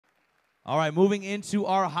All right, moving into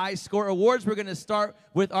our high score awards, we're going to start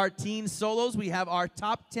with our teen solos. We have our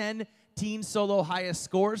top 10 teen solo highest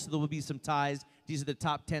scores, so there will be some ties. These are the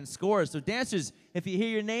top 10 scores. So dancers, if you hear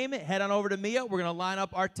your name, head on over to Mia. We're going to line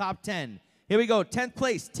up our top 10. Here we go, 10th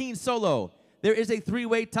place, teen solo. There is a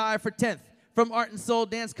three-way tie for 10th from Art and Soul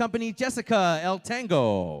Dance Company, Jessica El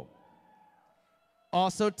Tango.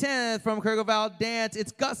 Also 10th from Kercheval Dance,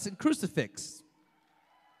 it's Gus and Crucifix.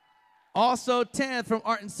 Also 10th from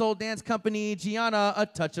Art and Soul Dance Company, Giana, A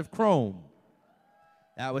Touch of Chrome.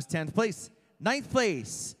 That was 10th place. 9th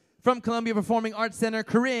place from Columbia Performing Arts Center,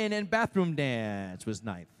 Corinne and Bathroom Dance was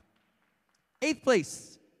 9th. 8th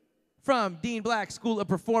place from Dean Black School of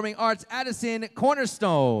Performing Arts, Addison,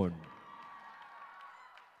 Cornerstone.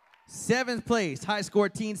 7th place, high score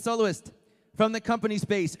teen soloist from the company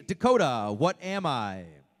space, Dakota, What Am I?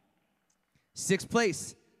 6th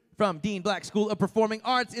place from Dean Black School of Performing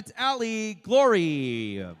Arts, it's Allie,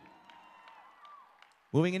 Glory.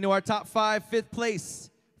 Moving into our top 5, 5th place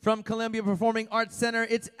from Columbia Performing Arts Center,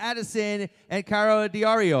 it's Addison and Caro,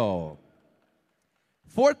 Diario.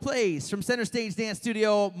 4th place from Center Stage Dance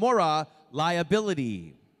Studio, Maura,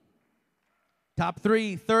 Liability. Top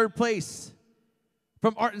 3, 3rd place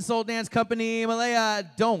from Art and Soul Dance Company, Malaya,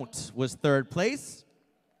 Don't was 3rd place.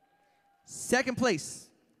 2nd place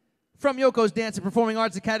from Yoko's Dance and Performing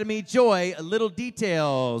Arts Academy, Joy, Little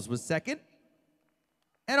Details was 2nd.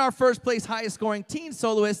 And our 1st place highest scoring teen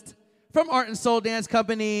soloist from Art and Soul Dance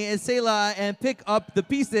Company is Selah and Pick Up the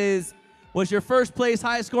Pieces was your 1st place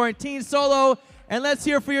highest scoring teen solo. And let's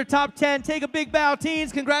hear for your top 10. Take a big bow,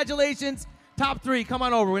 teens. Congratulations. Top 3, come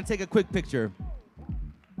on over. We're going to take a quick picture.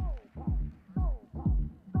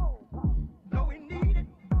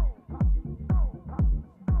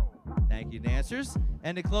 Thank you, dancers.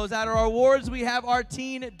 And to close out our awards, we have our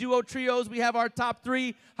teen duo trios. We have our top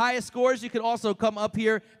 3 highest scores. You can also come up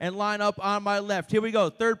here and line up on my left. Here we go.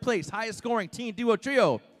 3rd place, highest scoring teen duo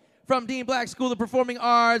trio from Dean Black School of Performing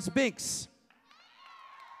Arts, Binks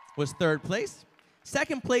was 3rd place.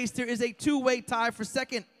 2nd place, there is a 2-way tie for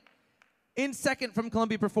 2nd. In 2nd from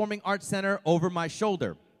Columbia Performing Arts Center, Over My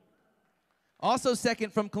Shoulder. Also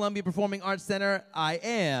 2nd from Columbia Performing Arts Center, I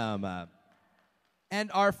Am. And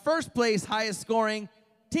our 1st place highest scoring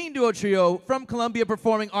teen duo trio from Columbia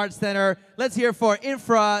Performing Arts Center, let's hear for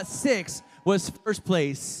Infra 6 was 1st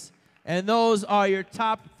place. And those are your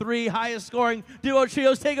top 3 highest scoring duo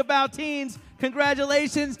trios. Take a bow, teens.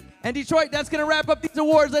 Congratulations. And Detroit, that's going to wrap up these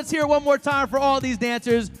awards. Let's hear it one more time for all these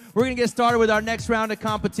dancers. We're going to get started with our next round of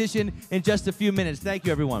competition in just a few minutes. Thank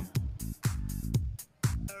you, everyone.